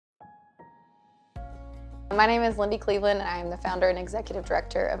My name is Lindy Cleveland, and I am the founder and executive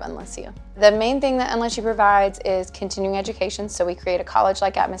director of Unless U. The main thing that Unless U provides is continuing education, so we create a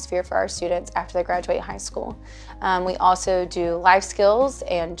college-like atmosphere for our students after they graduate high school. We also do life skills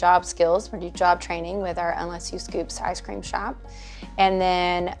and job skills. We do job training with our Unless U Scoops ice cream shop. And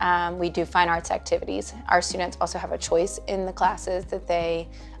then we do fine arts activities. Our students also have a choice in the classes that they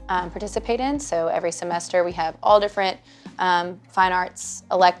participate in. So every semester we have all different fine arts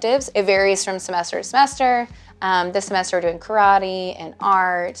electives. It varies from semester to semester. This semester we're doing karate and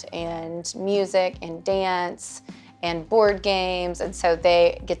art and music and dance and board games, and so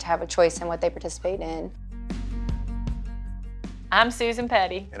they get to have a choice in what they participate in. I'm Susan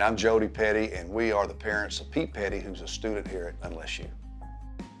Petty. And I'm Jody Petty, and we are the parents of Pete Petty, who's a student here at Unless U.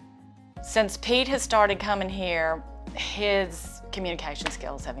 Since Pete has started coming here, his communication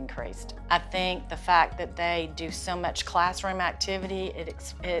skills have increased. I think the fact that they do so much classroom activity,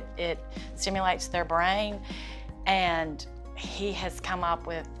 it stimulates their brain, and he has come up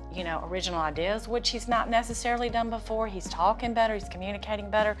with, you know, original ideas, which he's not necessarily done before. He's talking better, he's communicating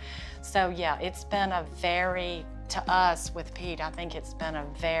better. So yeah, it's been a very, to us with Pete, I think it's been a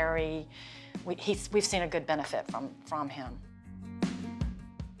very, we've seen a good benefit from him.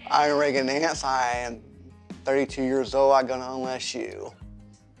 I'm Reagan Nance. I am 32 years old. I go to Unless U.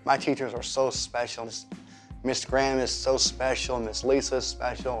 My teachers are so special. Miss Graham is so special. Miss Lisa is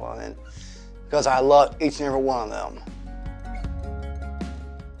special. And because I love each and every one of them.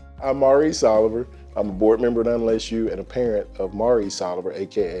 I'm Maurice Oliver. I'm a board member at Unless U and a parent of Maurice Oliver,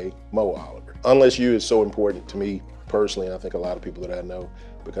 AKA Mo Oliver. Unless U is so important to me personally, and I think a lot of people that I know,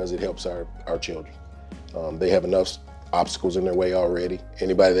 because it helps our children. They have enough obstacles in their way already.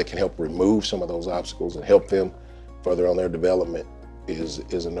 Anybody that can help remove some of those obstacles and help them further on their development is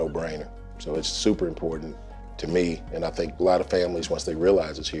a no-brainer. So it's super important to me, and I think a lot of families, once they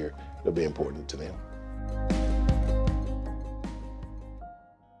realize it's here, it'll be important to them.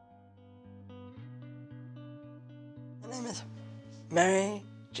 My name is Mary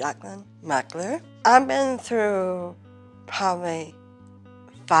Jacqueline Mackler. I've been through probably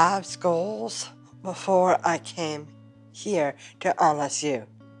 5 schools before I came here to Unless U.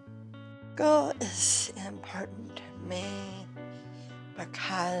 School is important to me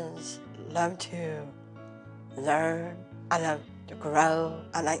because I love to learn, I love to grow,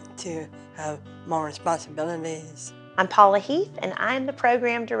 I like to have more responsibilities. I'm Paula Heath, and I'm the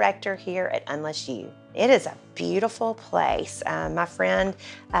program director here at Unless U. It is a beautiful place. My friend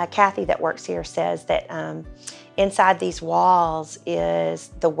Kathy that works here says that inside these walls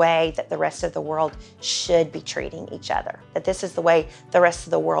is the way that the rest of the world should be treating each other, that this is the way the rest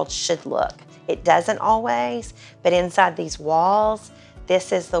of the world should look. It doesn't always, but inside these walls,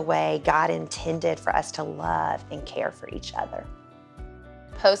 this is the way God intended for us to love and care for each other.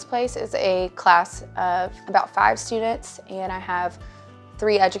 Post Place is a class of about 5 students, and I have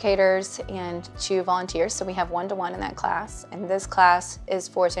 3 educators and 2 volunteers, so we have 1-to-1 in that class. And this class is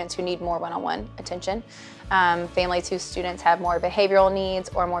for students who need more one-on-one attention. Families whose students have more behavioral needs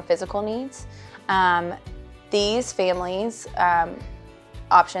or more physical needs. These families'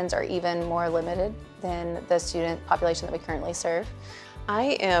 options are even more limited than the student population that we currently serve.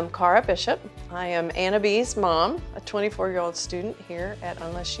 I am Cara Bishop. I am Anna B's mom, a 24-year-old student here at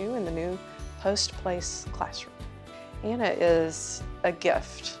Unless U in the new Post Place classroom. Anna is a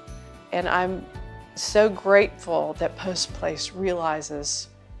gift, and I'm so grateful that Post Place realizes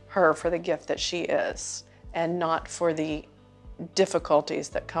her for the gift that she is and not for the difficulties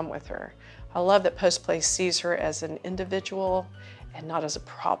that come with her. I love that Post Place sees her as an individual and not as a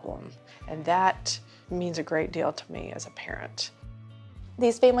problem, and that means a great deal to me as a parent.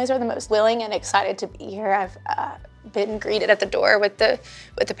 These families are the most willing and excited to be here. I've been greeted at the door with the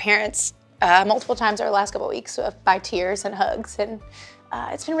parents multiple times over the last couple of weeks by tears and hugs, and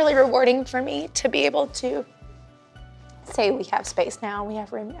it's been really rewarding for me to be able to say we have space now, we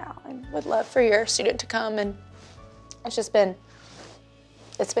have room now, and would love for your student to come. And it's been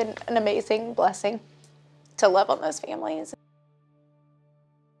an amazing blessing to love on those families.